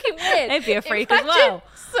fucking weird. They'd be a freak Imagine as well.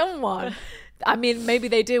 Someone. I mean, maybe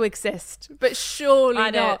they do exist, but surely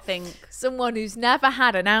I don't not. think. Someone who's never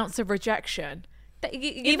had an ounce of rejection.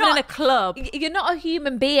 Even in a club. You're not a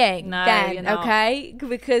human being then, you're not. okay?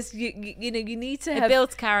 Because you need to have... It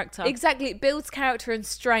builds character. Exactly. It builds character and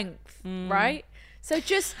strength, right? So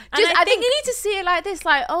just I think you need to see it like this,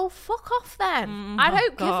 like, oh, fuck off then. I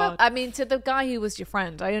don't give up. I mean, to the guy who was your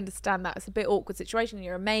friend, I understand that. It's a bit awkward situation.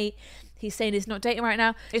 You're a mate. He's saying he's not dating right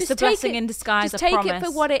now. It's Just a blessing in disguise, Just I take it promise.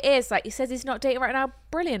 for what it is. Like, he says he's not dating right now.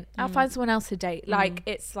 Brilliant. I'll find someone else to date. Like,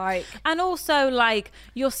 it's like... And also, like,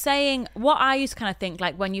 you're saying, what I used to kind of think,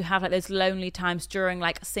 like, when you have, like, those lonely times during,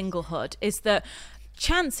 like, singlehood, is that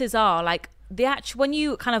chances are, like, when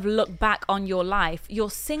you kind of look back on your life,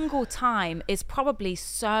 your single time is probably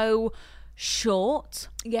so short.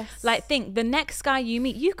 Yes. Like, think the next guy you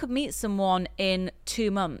meet, you could meet someone in 2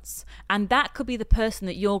 months, and that could be the person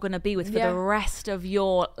that you're going to be with for the rest of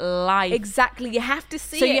your life. Exactly. You have to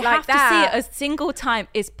see so it you like have that. to see it as single time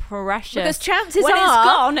is precious. Because chances when are...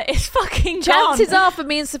 it's gone, it's fucking gone. Chances are for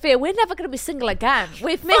me and Sophia, we're never going to be single again.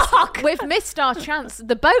 We've missed our chance.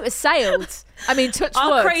 The boat has sailed. I mean, touch wood.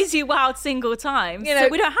 Our crazy, wild single times. You know, so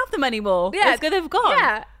we don't have them anymore. Yeah, It's going to have gone.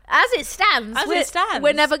 Yeah. As it stands,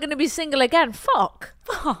 we're never going to be single again. Fuck.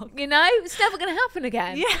 You know, it's never going to happen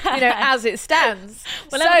again. Yeah. You know, as it stands.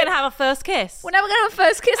 We're never going to have a first kiss. We're never going to have a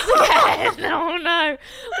first kiss again. Oh no.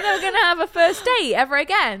 We're never going to have a first date ever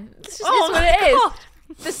again. It's just is what it is.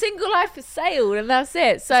 The single life has sailed and that's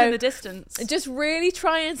it. So it's in the distance. Just really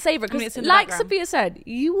try and savor it. Because like background. Sophia said,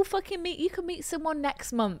 you will fucking meet, you can meet someone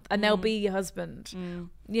next month and they'll be your husband.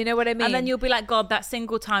 You know what I mean? And then you'll be like, God, that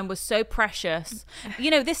single time was so precious.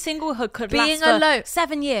 You know, this singlehood could Being last for alone.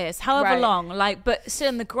 7 years, however long. Like, but still,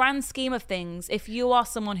 in the grand scheme of things, if you are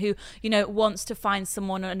someone who, you know, wants to find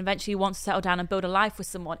someone and eventually wants to settle down and build a life with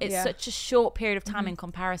someone, it's such a short period of time in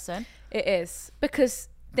comparison. It is. Because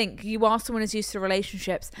think you are someone who's used to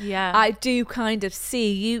relationships. Yeah, I do kind of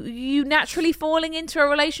see you naturally falling into a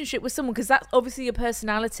relationship with someone because that's obviously your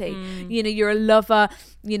personality. You know, you're a lover,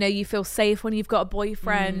 you know, you feel safe when you've got a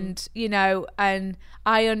boyfriend, you know, and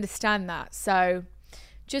I understand that. So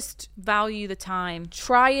just value the time,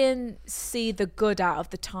 try and see the good out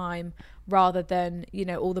of the time rather than, you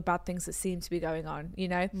know, all the bad things that seem to be going on. You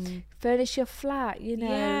know, furnish your flat, you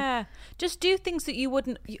know, just do things that you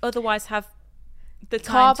wouldn't otherwise have the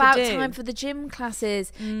time carve out do. time for the gym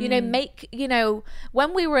classes. You know, make, you know,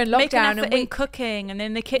 when we were in lockdown, make an effort and in cooking and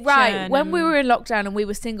in the kitchen, right, when we were in lockdown and we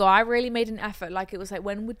were single, I really made an effort. Like, it was like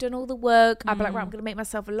when we'd done all the work, I'd be like, right, I'm gonna make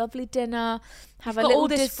myself a lovely dinner, have a little all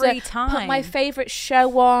this dessert, free time, put my favorite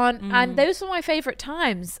show on, and those were my favorite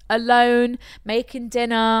times, alone, making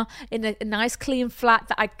dinner in a nice clean flat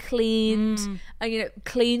that I cleaned, and, you know,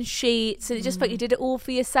 clean sheets, and it just felt you did it all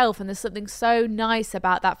for yourself. And there's something so nice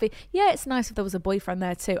about that. Yeah, it's nice if there was a boyfriend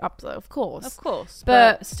there too, of course,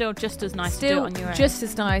 but still just as nice to do it on your own. Just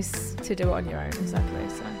as nice to do it on your own, exactly.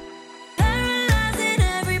 So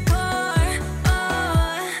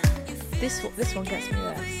this one gets me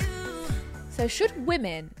this. So should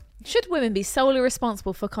women be solely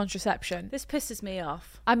responsible for contraception? This pisses me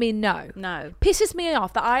off. I mean, no. Pisses me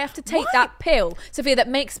off that I have to take that pill, Sophia, that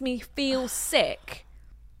makes me feel sick.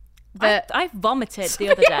 I vomited the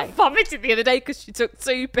other day. I vomited the other day because she took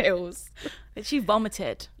 2 pills. She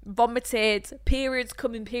vomited, periods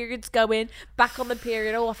coming, periods going, back on the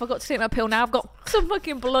period. Oh, I forgot to take my pill. Now I've got some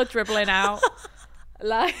fucking blood dribbling out.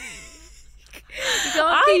 Like,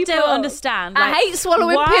 I don't understand. Like, I hate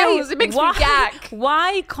swallowing pills. It makes me gag.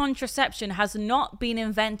 Why contraception has not been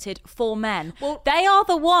invented for men? Well, they are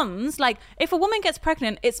the ones, like, if a woman gets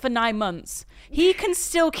pregnant, it's for 9 months. He can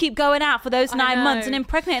still keep going out for those 9 months and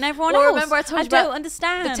impregnating everyone else. Remember I told you don't about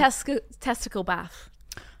understand. The testicle bath.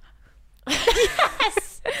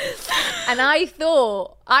 Yes. And I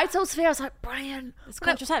told Sophia, I was like, Brian, it's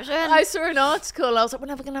contraception. I saw an article. I was like, we're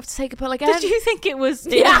never going to have to take a pill again. Did you think it was?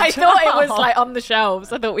 Yeah, I thought it was like on the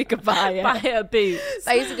shelves. I thought we could buy it. Buy a boot.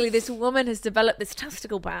 Basically, this woman has developed this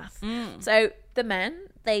testicle bath. So the men,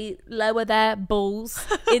 they lower their balls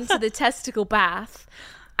into the testicle bath,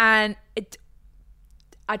 and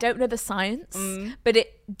I don't know the science, but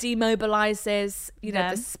it demobilizes,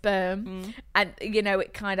 the sperm, and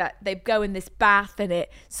it kind of, they go in this bath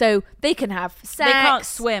so they can have sex. They can't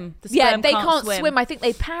swim. The sperm they can't swim. I think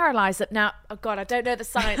they paralyze it. Now, oh God, I don't know the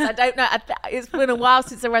science. I don't know. It's been a while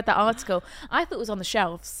since I read that article. I thought it was on the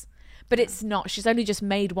shelves. But it's not. She's only just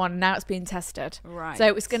made one, and now it's being tested. Right.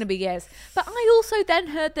 So it's going to be years. But I also then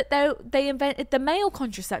heard that they invented the male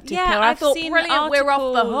contraceptive pill. I thought, seen brilliant, we're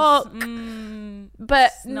off the hook.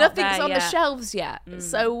 But nothing's on the yet. shelves yet.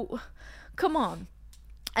 So, come on.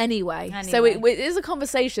 Anyway. So it is a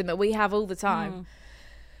conversation that we have all the time.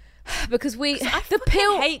 Because I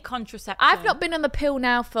hate contraception. I've not been on the pill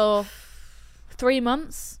now for 3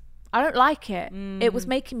 months. I don't like it. It was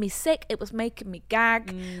making me sick. It was making me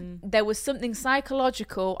gag. There was something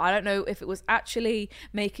psychological. I don't know if it was actually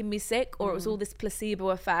making me sick or it was all this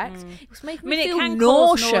placebo effect. It was making me feel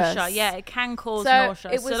nauseous. Cause nausea. Yeah, it can cause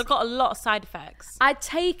nausea. So it's got a lot of side effects. I'd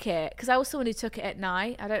take it because I was someone who took it at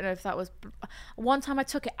night. I don't know if that was... One time I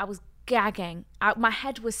took it, I was gagging. My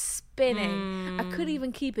head was spinning. I couldn't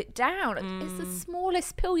even keep it down. It's the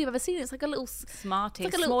smallest pill you've ever seen. It's like a little Smartie.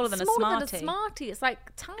 It's like smaller than a Smartie. It's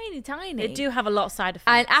like tiny. They do have a lot of side effects.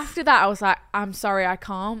 And after that, I was like, I'm sorry, I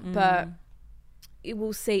can't. But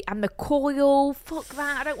we'll see. And the coil, fuck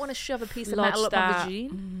that. I don't want to shove a piece of metal up my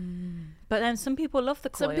vagina. But then some people love the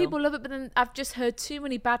coil. Some people love it, but then I've just heard too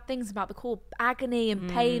many bad things about the coil. Agony and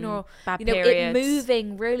pain, or bad it periods.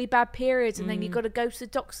 moving, really bad periods, and then you got to go to the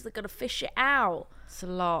doctors. They've got to fish it out. It's a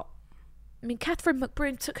lot. I mean, Catherine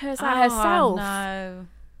McBride took hers out herself. No.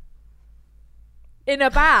 In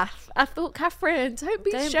a bath. I thought, Catherine, don't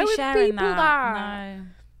be showing people that. No.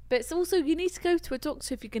 But it's also, you need to go to a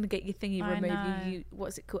doctor if you're going to get your thingy removed.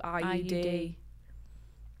 What's it called? IUD.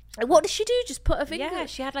 What did she do? Just put her finger? Yeah,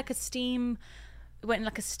 she had like a steam... Went in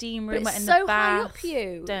like a steam room, but went in so the bath. high up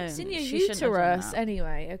you. It's in your uterus.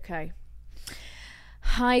 Anyway, okay.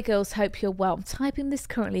 Hi girls, hope you're well. I'm typing this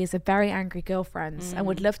currently as a very angry girlfriend and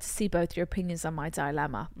would love to see both your opinions on my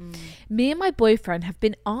dilemma. Me and my boyfriend have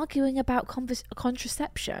been arguing about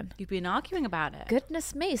contraception. You've been arguing about it?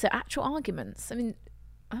 Goodness me, so actual arguments. I mean,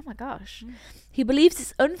 oh my gosh. He believes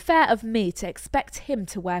it's unfair of me to expect him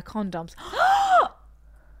to wear condoms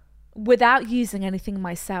without using anything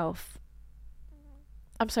myself.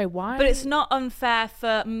 I'm sorry, why? But it's not unfair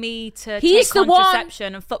for me to take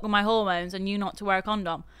contraception and fuck with my hormones and you not to wear a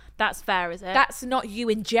condom. That's fair, is it? That's not you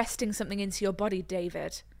ingesting something into your body,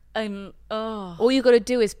 David. All you got to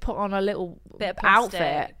do is put on a little bit of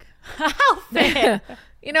outfit. Outfit.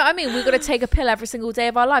 You know what I mean? We've got to take a pill every single day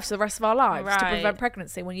of our lives for the rest of our lives to Right. prevent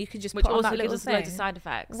pregnancy, when you can just Which put on also that little gives us thing. loads of side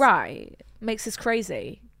effects. Right. Makes us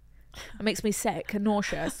crazy. It makes me sick and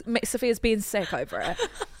nauseous. Sophia's being sick over it.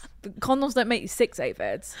 Condoms don't make you sick,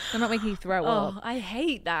 David. They're not making you throw up. Oh, I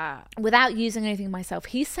hate that. Without using anything myself.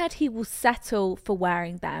 He said he will settle for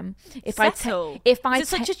wearing them if Settle? it's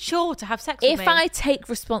such a chore to have sex with me? If I take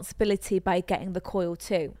responsibility by getting the coil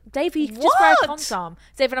too. David, you can just wear a condom.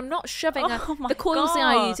 David, I'm not shoving the coil's the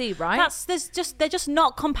IUD, right? They're just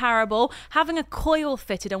not comparable. Having a coil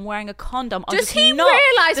fitted and wearing a condom are Does just he not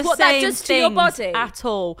realise the what that same does to your things body? at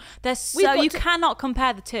all. You cannot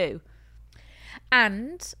compare the two.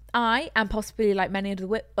 And I, and possibly like many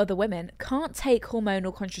other women, can't take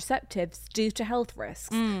hormonal contraceptives due to health risks.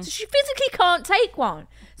 So she physically can't take one.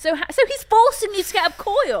 So he's forcing you to get a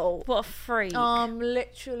coil. What a freak. I'm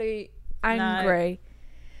literally angry.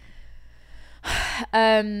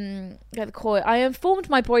 Get the coil. I informed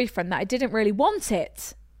my boyfriend that I didn't really want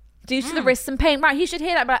it due to the risks and pain. Right, he should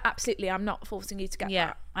hear that, but absolutely, I'm not forcing you to get that.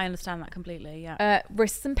 Yeah, I understand that completely, yeah.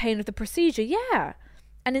 Risks and pain of the procedure, yeah.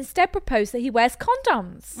 And instead proposed that he wears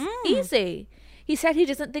condoms. Easy. He said he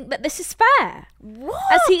doesn't think that this is fair. What?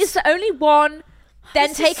 As he is the only one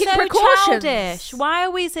then taking precautions. Childish. Why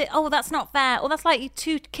are we... that's not fair. Or that's like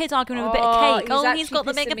two kids arguing over a bit of cake. He's got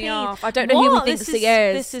the bigger piece. I don't know who he thinks he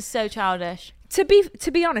is. This is so childish. To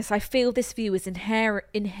be honest, I feel this view is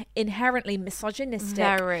inherently misogynistic.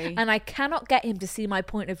 Very. And I cannot get him to see my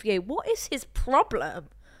point of view. What is his problem?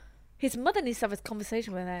 His mother needs to have a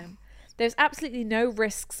conversation with him. There's absolutely no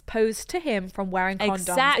risks posed to him from wearing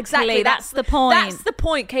condoms. Exactly. That's the point. That's the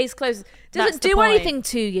point. Case closed. Doesn't do anything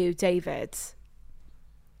to you, David.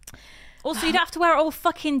 Also, you don't have to wear it all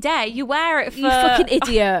fucking day. You wear it for... You fucking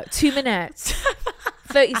idiot. 2 minutes.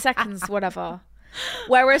 30 seconds, whatever.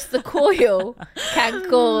 Whereas the coil can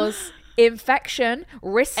cause infection,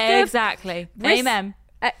 risk Exactly. Amen.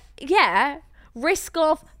 Risk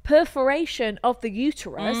of perforation of the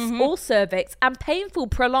uterus or cervix and painful,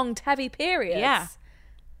 prolonged, heavy periods. Yeah.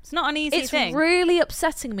 It's not an easy thing. It's really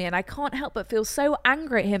upsetting me, and I can't help but feel so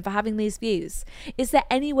angry at him for having these views. Is there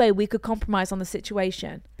any way we could compromise on the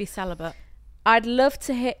situation? Be celibate. I'd love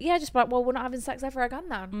to hear, just be like, well, we're not having sex ever again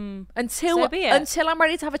then. So be it. Until I'm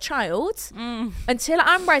ready to have a child, until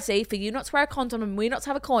I'm ready for you not to wear a condom and we not to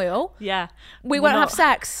have a coil, we won't have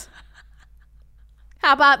sex.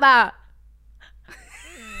 How about that?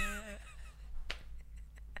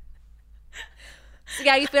 See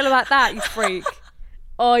how you feel about that, you freak.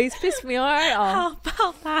 Oh, he's pissed me right off. How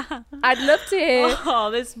about that? I'd love to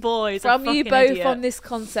hear this boy's from a fucking you both idiot. on this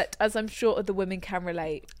concept, as I'm sure other women can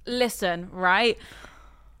relate. Listen, right?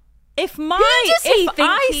 If to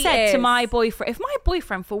my boyfriend, if my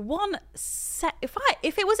boyfriend for one set,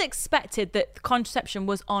 if it was expected that the contraception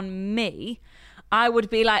was on me, I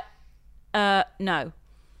would be like, no.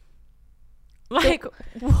 Like,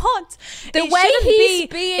 what?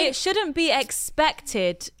 It shouldn't be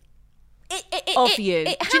expected of you.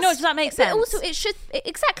 Do you know? Does that make sense? But also, it should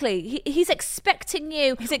exactly. He's expecting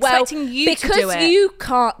you. He's expecting you to do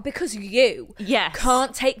it. Because you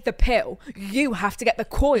can't take the pill. You have to get the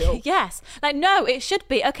coil. Yes. Like, no, it should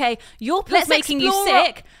be okay. Your pill's making you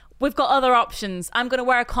sick. We've got other options. I'm going to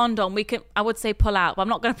wear a condom. I would say pull out, but I'm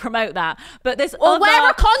not going to promote that. But there's wear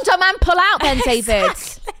a condom and pull out then, David.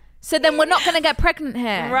 Exactly. So then we're not going to get pregnant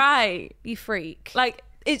here. Right. You freak. Like,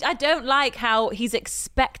 I don't like how he's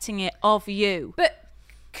expecting it of you. But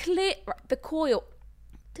the coil,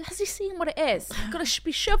 has he seen what it is? It's got to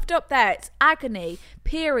be shoved up there. It's agony,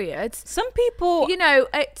 period. Some people,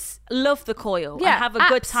 it's love the coil and have a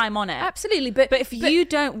good time on it. Absolutely. But if you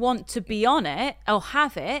don't want to be on it or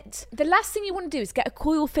have it, the last thing you want to do is get a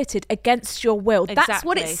coil fitted against your will. Exactly. That's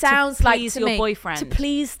what it sounds like to your me. Boyfriend. To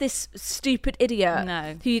please this stupid idiot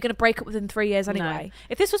who you're going to break up with in 3 years anyway. No.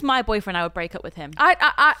 If this was my boyfriend, I would break up with him.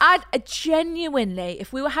 I'd genuinely,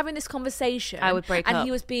 if we were having this conversation, I would break up. And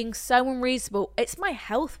he was being so unreasonable, it's my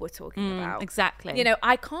health we're talking about. Exactly.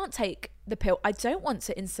 I can't take the pill. I don't want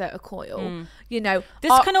to insert a coil.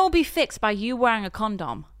 This can all be fixed by you wearing a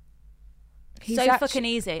condom. Fucking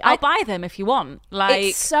easy. I'll buy them if you want. Like,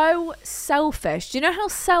 it's so selfish. Do you know how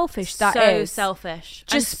selfish that is? So selfish.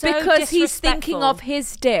 Just so because he's thinking of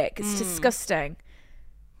his dick. It's disgusting.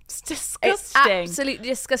 It's disgusting. It's absolutely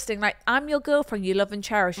disgusting. Like, I'm your girlfriend you love and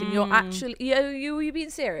cherish, and you're actually you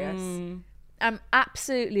being serious? I'm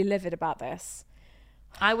absolutely livid about this.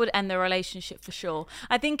 I would end the relationship for sure.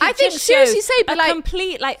 I think seriously say, but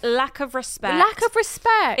complete lack of respect. Lack of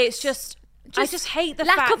respect. It's just I just hate the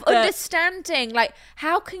lack fact of that understanding. Like,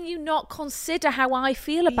 how can you not consider how I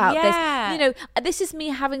feel about this? This is me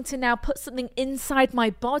having to now put something inside my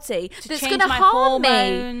body that's going to harm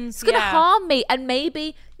me. It's going to harm me, and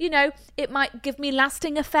maybe it might give me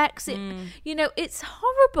lasting effects. It's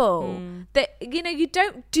horrible that you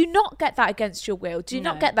do not get that against your will. Do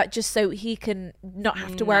not get that just so he can not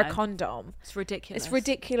have to wear a condom. It's ridiculous. It's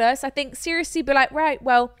ridiculous. I think seriously, be like, right,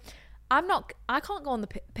 well, I can't go on the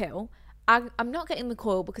pill. I'm not getting the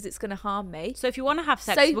coil because it's going to harm me. So if you want to have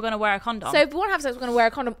sex, we're going to wear a condom. So if we want to have sex, we're going to wear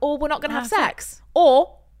a condom, or we're not going to have sex,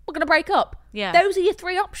 or we're going to break up. Yeah, those are your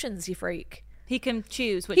three options, you freak. He can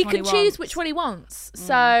choose which one he wants. Which one he wants.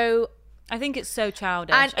 So I think it's so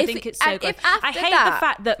childish. And I think it's so good. I hate the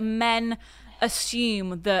fact that men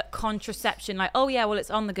assume that contraception, like, oh yeah, well,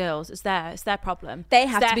 it's on the girls, it's their problem. They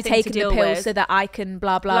have to be taking the pill so that I can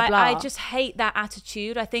blah blah blah. I just hate that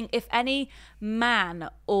attitude. I think if any man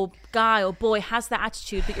or guy or boy has that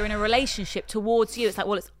attitude that you're in a relationship towards you, it's like,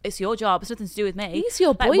 well, it's your job, it's nothing to do with me. He's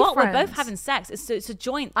your boyfriend. What, we're both having sex. It's a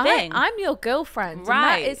joint thing. I'm your girlfriend,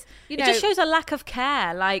 right? And that is, it just shows a lack of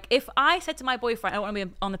care. Like, if I said to my boyfriend, I don't want to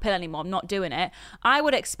be on the pill anymore, I'm not doing it, I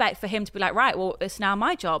would expect for him to be like, right, well, it's now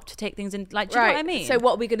my job to take things in. Like, do you know what I mean? So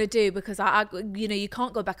what are we going to do? Because you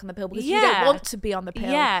can't go back on the pill because you don't want to be on the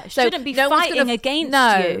pill. Yeah, so shouldn't be fighting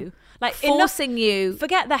against you. Like, forcing you.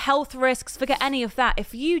 Forget the health risks, forget any of that.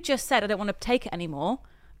 If you just said, I don't want to take it anymore,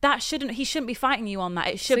 he shouldn't be fighting you on that.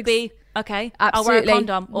 It should be, okay, absolutely. I'll wear a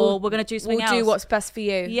condom, or we're going to do something else. We'll do what's best for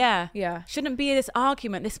you. Yeah. Shouldn't be this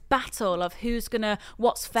argument, this battle of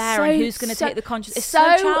what's fair and who's going to take the conscience. It's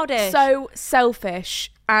so childish. So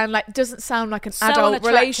selfish, and doesn't sound like an adult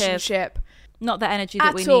relationship. Not the energy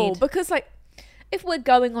that we need. At all, because if we're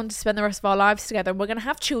going on to spend the rest of our lives together and we're going to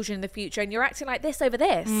have children in the future and you're acting like this over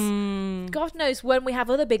this, God knows when we have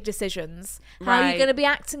other big decisions, how you're going to be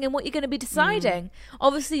acting and what you're going to be deciding.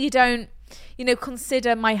 Obviously, you don't,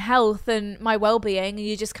 consider my health and my well-being, and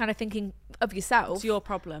you're just kind of thinking of yourself. It's your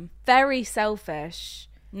problem. Very selfish.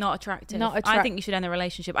 Not attractive. I think you should end the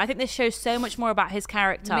relationship. I think this shows so much more about his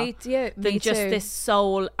character than just this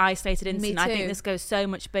sole isolated incident. I think this goes so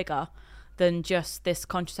much bigger than just this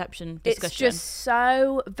contraception discussion. It's just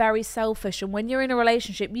so very selfish. And when you're in a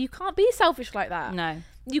relationship, you can't be selfish like that. No.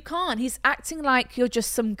 You can't. He's acting like you're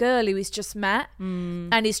just some girl who he's just met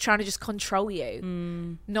and he's trying to just control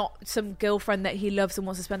you. Not some girlfriend that he loves and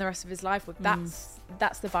wants to spend the rest of his life with.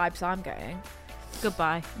 That's the vibes I'm getting.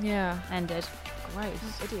 Goodbye. Yeah. Ended.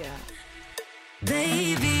 Gross. Idiot.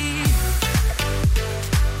 Baby.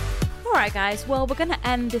 All right, guys. Well, we're going to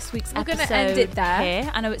end this week's episode. We're going to end it there.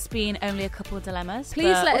 Here. I know it's been only a couple of dilemmas. Please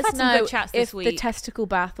let us know if week. the testicle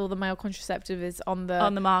bath or the male contraceptive is on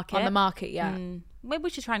the market. On the market, yeah. Maybe we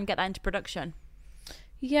should try and get that into production.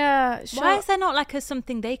 Yeah, sure. Why is there not like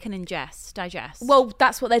something they can digest? Well,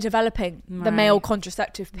 that's what they're developing. Right. The male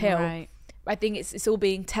contraceptive pill. Right. I think it's all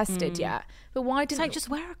being tested yet. But why didn't... It's like, just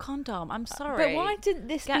wear a condom. I'm sorry. But why didn't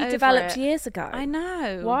this Get be over developed it. years ago? I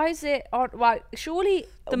know. Why is it... surely,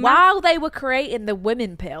 while they were creating the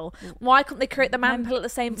women pill, why couldn't they create the man pill at the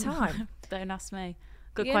same time? Don't ask me.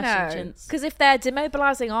 Good question, Chintz. Because if they're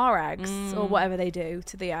demobilising our eggs, or whatever they do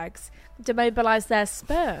to the eggs, demobilise their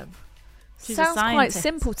sperm. She's a Sounds quite scientist.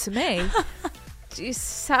 simple to me. It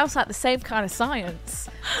sounds like the same kind of science.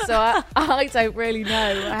 So I don't really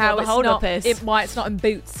know how the it's hold-up not, is. why it's not in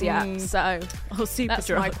Boots yet. So Or super that's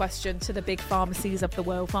drug. my question to the big pharmacies of the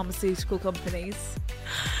world, pharmaceutical companies.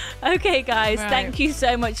 Okay, guys, Right. thank you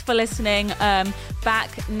so much for listening.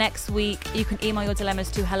 Back next week. You can email your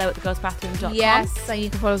dilemmas to hello@thegirlsbathroom.com. Yes, and you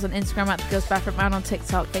can follow us on Instagram at The Girls Bathroom and on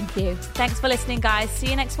TikTok. Thank you. Thanks for listening, guys. See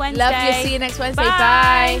you next Wednesday. Love you. See you next Wednesday.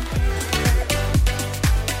 Bye. Bye.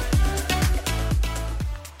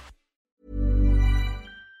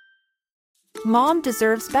 Mom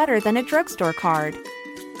deserves better than a drugstore card.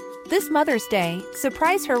 This Mother's Day,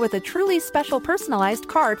 surprise her with a truly special personalized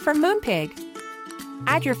card from Moonpig.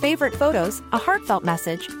 Add your favorite photos, a heartfelt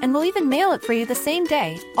message, and we'll even mail it for you the same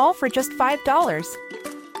day, all for just $5.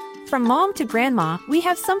 From mom to grandma, we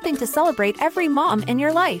have something to celebrate every mom in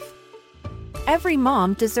your life. Every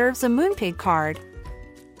mom deserves a Moonpig card.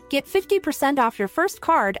 Get 50% off your first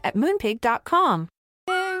card at moonpig.com.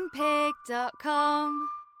 Moonpig.com